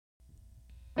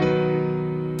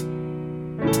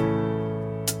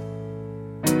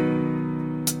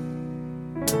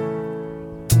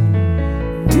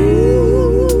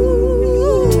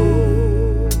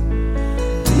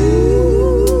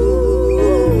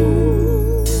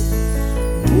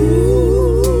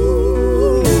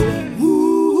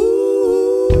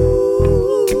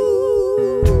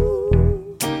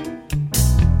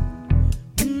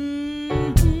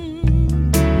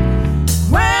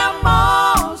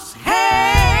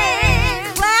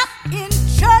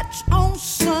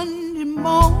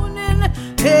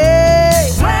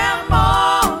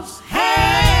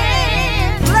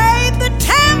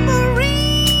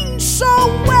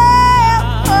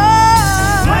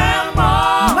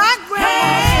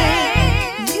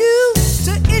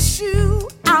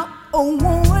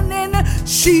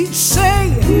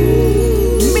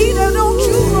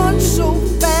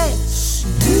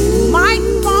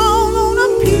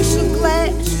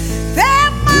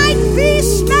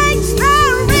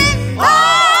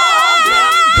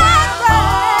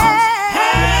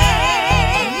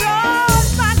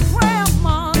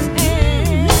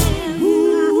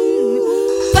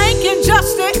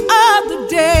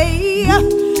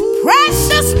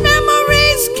precious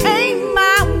memories came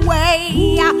my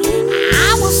way.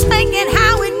 I was thinking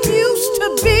how it used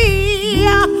to be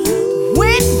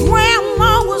when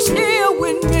Grandma was here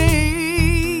with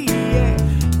me.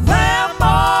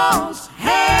 Grandma's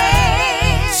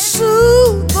hand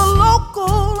soothed the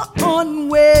local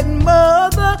unwed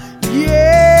mother.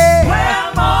 Yeah.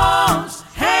 Grandma's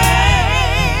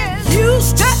hand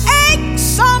used to ache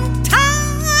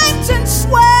sometimes and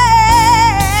swell.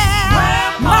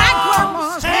 My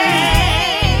grandma's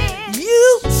hand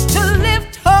used to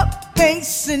lift her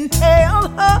face and tell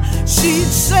her, she'd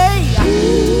say,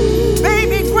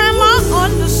 baby, Grandma,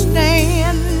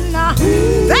 understand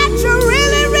that you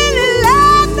really, really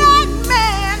love that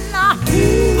man.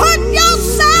 Put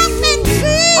yourself in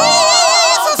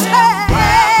Jesus'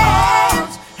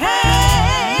 hands.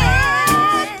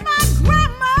 My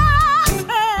grandma's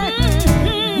hand.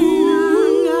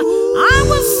 I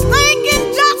was thinking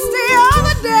just the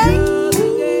other day,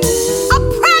 a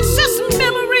precious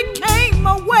memory came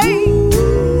away.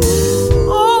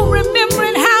 Oh,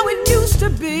 remembering how it used to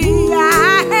be. I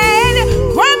had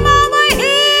Grandmama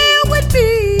here with me.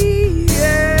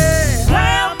 Yeah.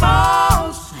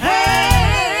 Grandma's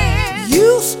hand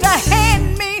used to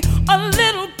hand me a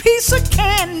little piece of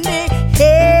candy.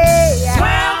 Hey.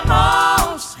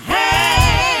 Grandma's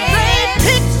hand, they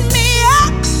picked me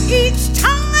up each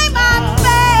time I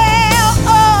fell.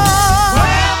 Oh,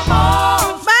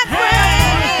 Grandma's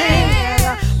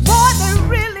hand, boy, they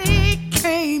really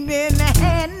came in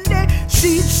handy.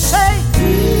 She'd say,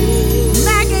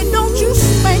 Maggie, don't you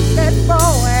spank that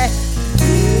boy.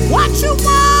 What you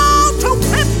want to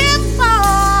whip him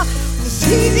for? 'Cause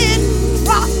he didn't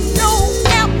drop no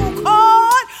apple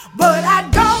card, but I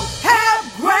don't have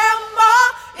Grandma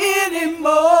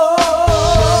anymore.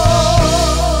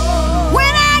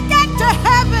 When I get to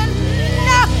heaven,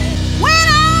 when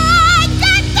I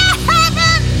get to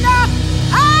heaven,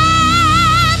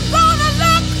 I'm gonna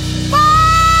look for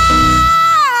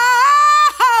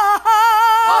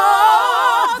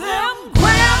them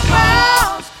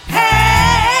Grandma's hands.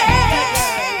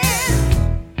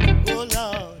 Oh,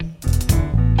 Lord.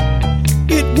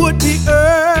 It would be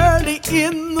early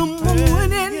in the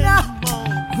morning.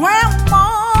 Grandma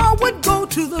would go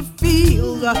to the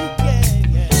field.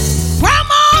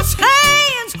 Grandma's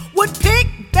hands would pick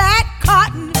that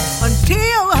cotton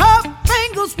until